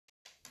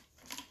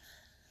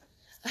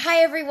Hi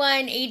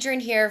everyone, Adrian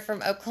here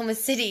from Oklahoma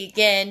City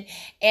again,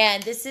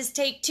 and this is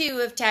take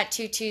 2 of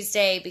Tattoo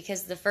Tuesday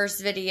because the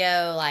first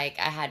video, I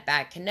had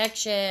bad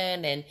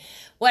connection and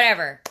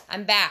whatever.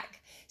 I'm back.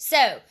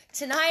 So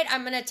tonight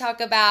I'm going to talk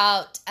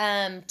about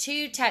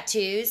 2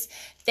 tattoos.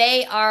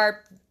 They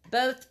are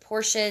both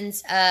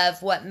portions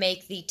of what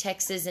make the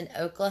Texas and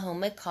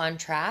Oklahoma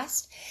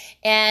contrast.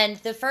 And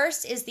the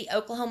first is the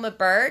Oklahoma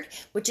bird,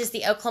 which is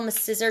the Oklahoma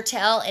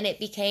scissortail, and it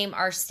became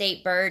our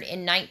state bird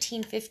in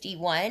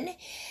 1951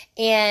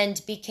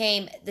 and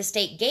became the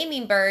state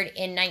gaming bird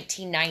in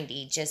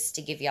 1990, just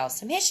to give y'all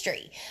some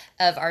history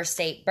of our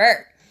state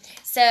bird.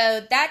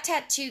 So that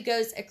tattoo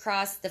goes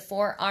across the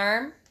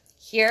forearm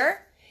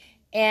here.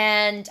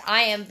 And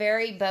I am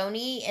very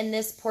bony in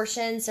this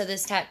portion, so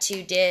this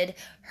tattoo did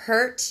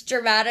hurt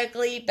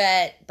dramatically,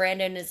 but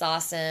Brandon is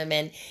awesome,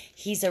 and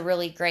he's a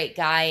really great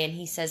guy, and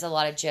he says a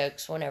lot of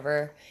jokes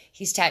whenever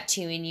he's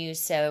tattooing you,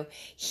 so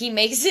he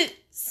makes it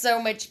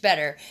so much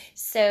better.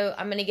 So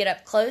I'm going to get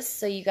up close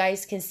so you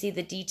guys can see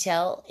the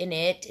detail in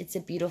it. It's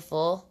a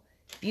beautiful,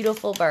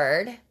 beautiful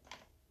bird.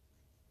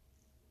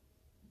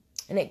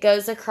 And it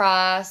goes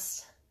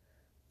across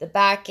the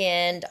back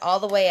end all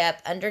the way up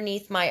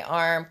underneath my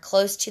arm,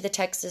 close to the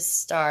Texas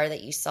star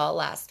that you saw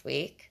last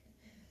week.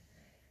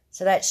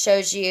 So that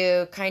shows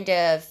you kind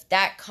of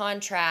that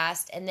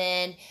contrast. And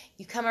then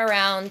you come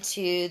around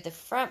to the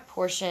front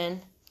portion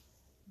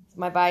of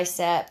my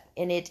bicep,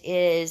 and it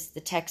is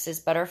the Texas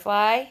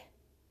butterfly.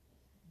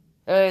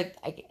 Or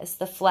I guess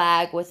the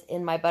flag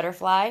within my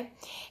butterfly.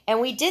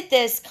 And we did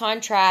this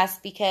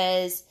contrast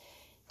because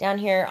down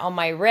here on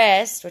my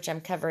wrist, which I'm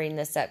covering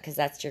this up because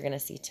that's what you're going to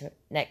see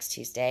next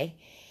Tuesday,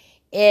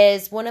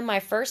 is one of my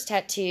first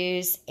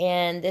tattoos,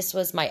 and this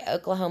was my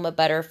Oklahoma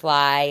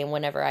butterfly, and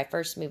whenever I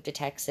first moved to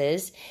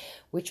Texas,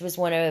 which was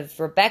one of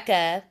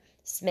Rebecca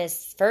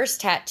Smith's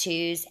first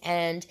tattoos,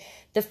 and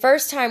the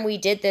first time we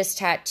did this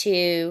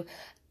tattoo,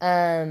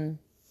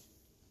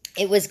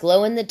 it was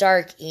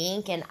glow-in-the-dark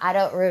ink, and I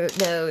don't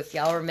know if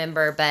y'all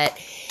remember, but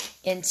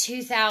in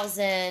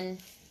 2000,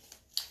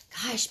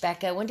 gosh,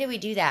 Becca, when did we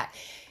do that?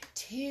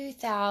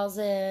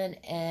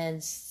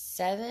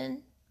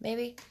 2007,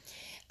 maybe?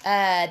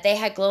 They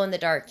had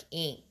glow-in-the-dark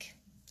ink.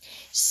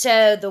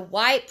 So the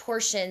white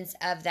portions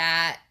of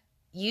that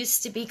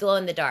used to be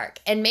glow-in-the-dark.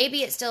 And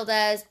maybe it still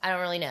does. I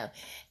don't really know.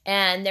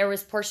 And there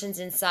was portions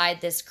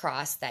inside this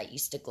cross that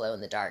used to glow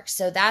in the dark.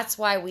 So that's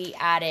why we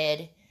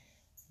added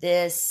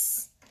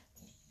this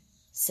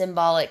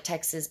symbolic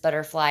Texas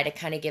butterfly to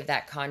kind of give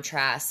that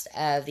contrast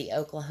of the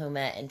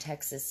Oklahoma and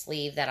Texas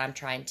sleeve that I'm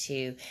trying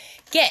to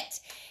get.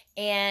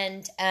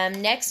 And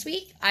next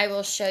week, I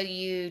will show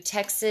you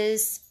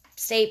Texas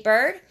state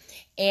bird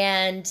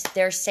and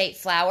their state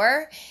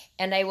flower.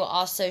 And I will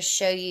also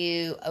show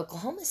you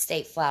Oklahoma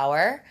state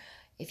flower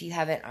if you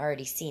haven't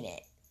already seen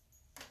it.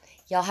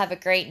 Y'all have a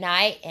great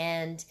night.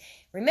 And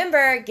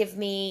remember, give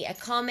me a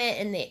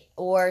comment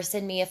or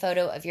send me a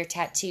photo of your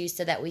tattoo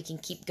so that we can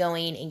keep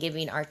going and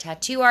giving our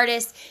tattoo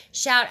artists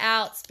shout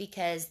outs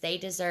because they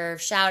deserve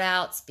shout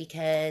outs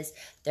because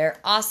they're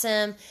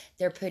awesome.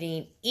 They're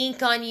putting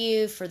ink on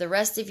you for the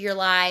rest of your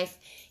life.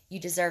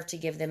 You deserve to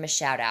give them a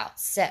shout out.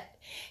 So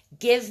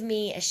give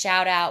me a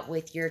shout out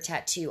with your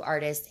tattoo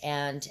artist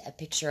and a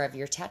picture of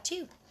your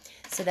tattoo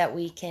so that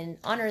we can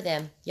honor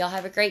them. Y'all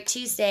have a great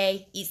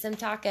Tuesday. Eat some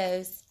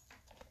tacos.